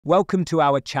Welcome to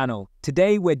our channel.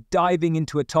 Today we're diving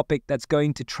into a topic that's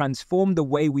going to transform the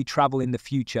way we travel in the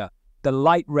future, the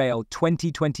Light Rail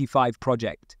 2025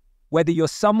 project. Whether you're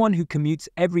someone who commutes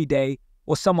every day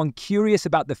or someone curious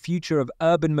about the future of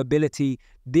urban mobility,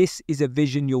 this is a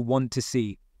vision you'll want to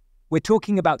see. We're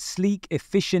talking about sleek,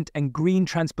 efficient, and green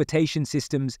transportation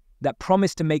systems that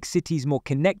promise to make cities more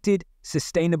connected,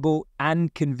 sustainable,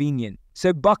 and convenient.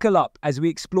 So buckle up as we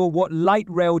explore what Light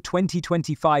Rail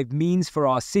 2025 means for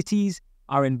our cities,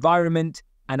 our environment,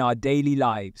 and our daily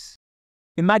lives.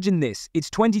 Imagine this, it's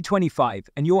 2025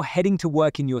 and you're heading to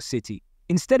work in your city.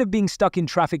 Instead of being stuck in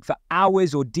traffic for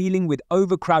hours or dealing with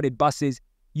overcrowded buses,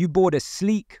 you board a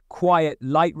sleek, quiet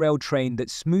light rail train that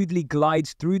smoothly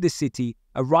glides through the city,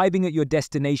 arriving at your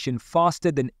destination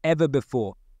faster than ever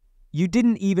before. You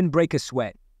didn't even break a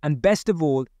sweat, and best of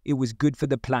all, it was good for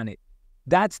the planet.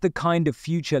 That's the kind of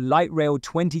future Light Rail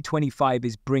 2025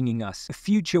 is bringing us, a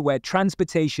future where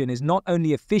transportation is not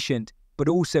only efficient, but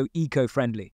also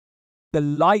eco-friendly. The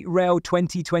Light Rail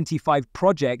 2025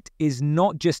 project is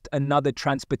not just another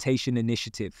transportation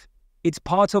initiative. It's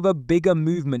part of a bigger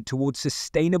movement towards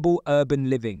sustainable urban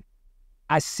living.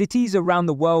 As cities around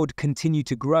the world continue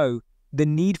to grow, the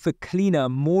need for cleaner,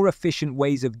 more efficient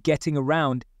ways of getting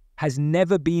around has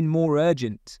never been more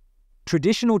urgent.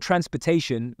 Traditional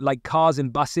transportation, like cars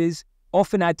and buses,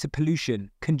 often add to pollution,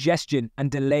 congestion,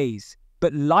 and delays.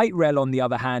 But light rail, on the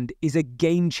other hand, is a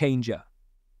game changer.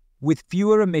 With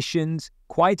fewer emissions,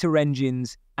 quieter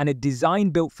engines, and a design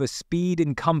built for speed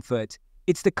and comfort,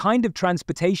 it's the kind of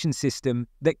transportation system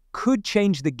that could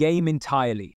change the game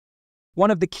entirely.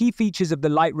 One of the key features of the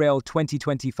Light Rail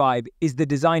 2025 is the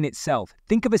design itself.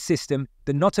 Think of a system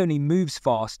that not only moves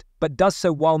fast, but does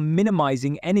so while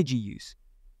minimizing energy use.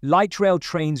 Light rail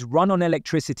trains run on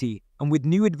electricity, and with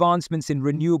new advancements in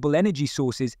renewable energy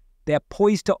sources, they are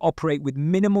poised to operate with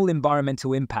minimal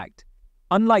environmental impact.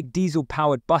 Unlike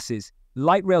diesel-powered buses,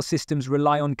 light rail systems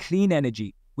rely on clean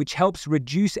energy, which helps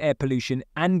reduce air pollution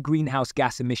and greenhouse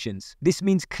gas emissions. This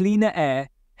means cleaner air,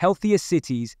 healthier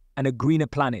cities, and a greener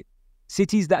planet.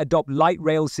 Cities that adopt light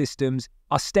rail systems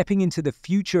are stepping into the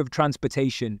future of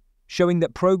transportation, showing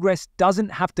that progress doesn't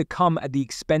have to come at the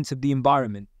expense of the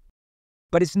environment.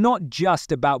 But it's not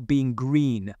just about being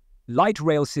green. Light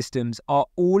rail systems are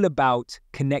all about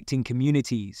connecting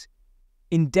communities.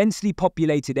 In densely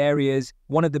populated areas,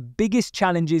 one of the biggest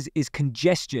challenges is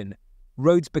congestion.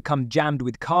 Roads become jammed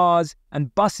with cars,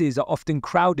 and buses are often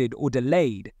crowded or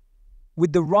delayed.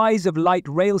 With the rise of light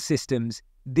rail systems,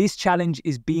 this challenge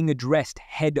is being addressed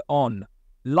head-on.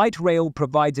 Light rail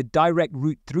provides a direct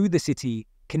route through the city,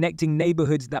 connecting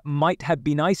neighborhoods that might have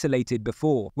been isolated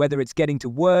before. Whether it's getting to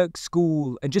work,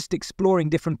 school, and just exploring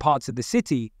different parts of the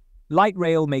city, light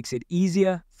rail makes it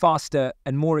easier, faster,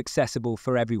 and more accessible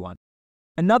for everyone.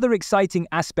 Another exciting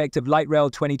aspect of Light Rail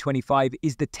 2025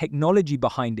 is the technology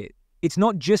behind it. It's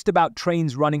not just about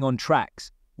trains running on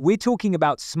tracks. We're talking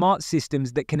about smart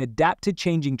systems that can adapt to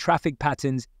changing traffic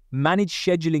patterns, manage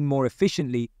scheduling more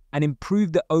efficiently, and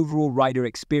improve the overall rider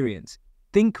experience.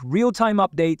 Think real-time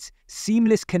updates,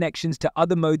 seamless connections to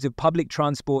other modes of public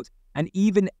transport, and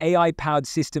even AI-powered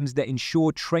systems that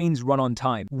ensure trains run on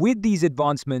time. With these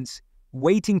advancements,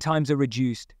 waiting times are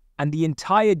reduced, and the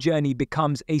entire journey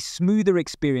becomes a smoother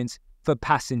experience for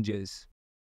passengers.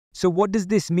 So what does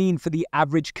this mean for the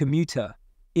average commuter?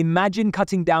 Imagine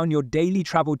cutting down your daily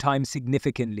travel time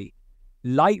significantly.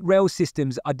 Light rail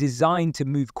systems are designed to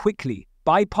move quickly,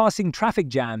 bypassing traffic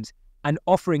jams and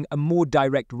offering a more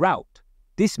direct route.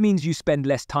 This means you spend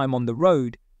less time on the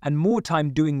road and more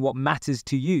time doing what matters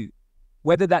to you.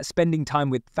 Whether that's spending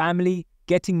time with family,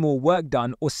 getting more work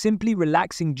done, or simply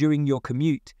relaxing during your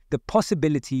commute, the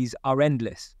possibilities are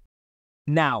endless.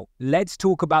 Now, let's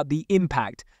talk about the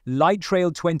impact Light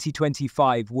Rail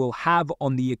 2025 will have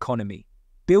on the economy.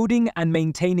 Building and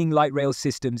maintaining light rail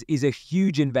systems is a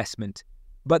huge investment,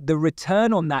 but the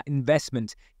return on that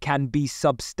investment can be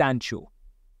substantial.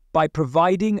 By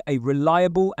providing a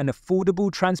reliable and affordable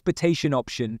transportation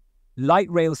option, light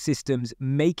rail systems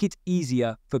make it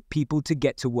easier for people to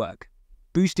get to work,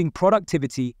 boosting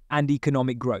productivity and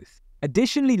economic growth.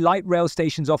 Additionally, light rail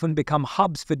stations often become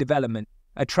hubs for development,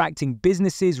 attracting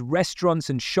businesses, restaurants,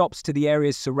 and shops to the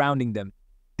areas surrounding them.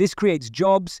 This creates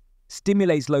jobs,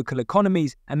 stimulates local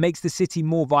economies, and makes the city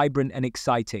more vibrant and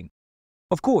exciting.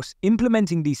 Of course,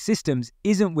 implementing these systems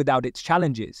isn't without its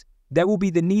challenges. There will be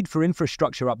the need for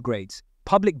infrastructure upgrades,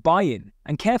 public buy-in,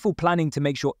 and careful planning to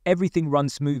make sure everything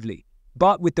runs smoothly.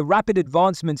 But with the rapid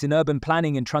advancements in urban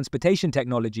planning and transportation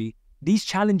technology, these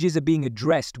challenges are being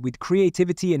addressed with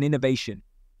creativity and innovation.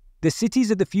 The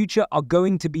cities of the future are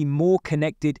going to be more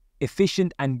connected,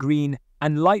 efficient, and green,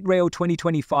 and Light Rail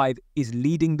 2025 is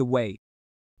leading the way.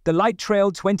 The Light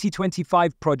Trail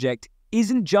 2025 project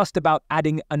isn't just about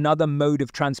adding another mode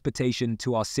of transportation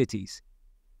to our cities.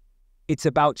 It's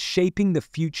about shaping the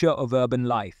future of urban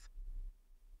life.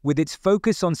 With its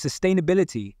focus on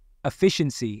sustainability,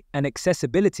 efficiency, and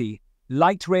accessibility,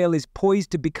 light rail is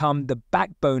poised to become the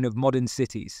backbone of modern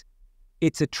cities.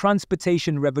 It's a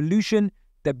transportation revolution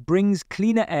that brings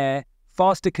cleaner air,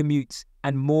 faster commutes,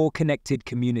 and more connected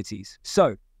communities.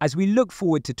 So, as we look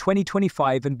forward to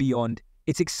 2025 and beyond,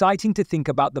 it's exciting to think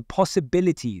about the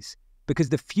possibilities because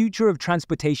the future of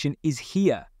transportation is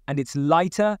here and it's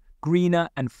lighter, greener,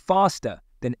 and faster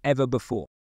than ever before.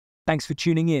 Thanks for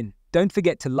tuning in. Don't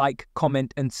forget to like,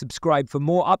 comment, and subscribe for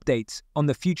more updates on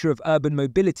the future of urban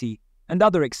mobility and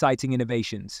other exciting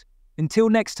innovations. Until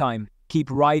next time, keep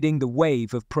riding the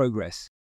wave of progress.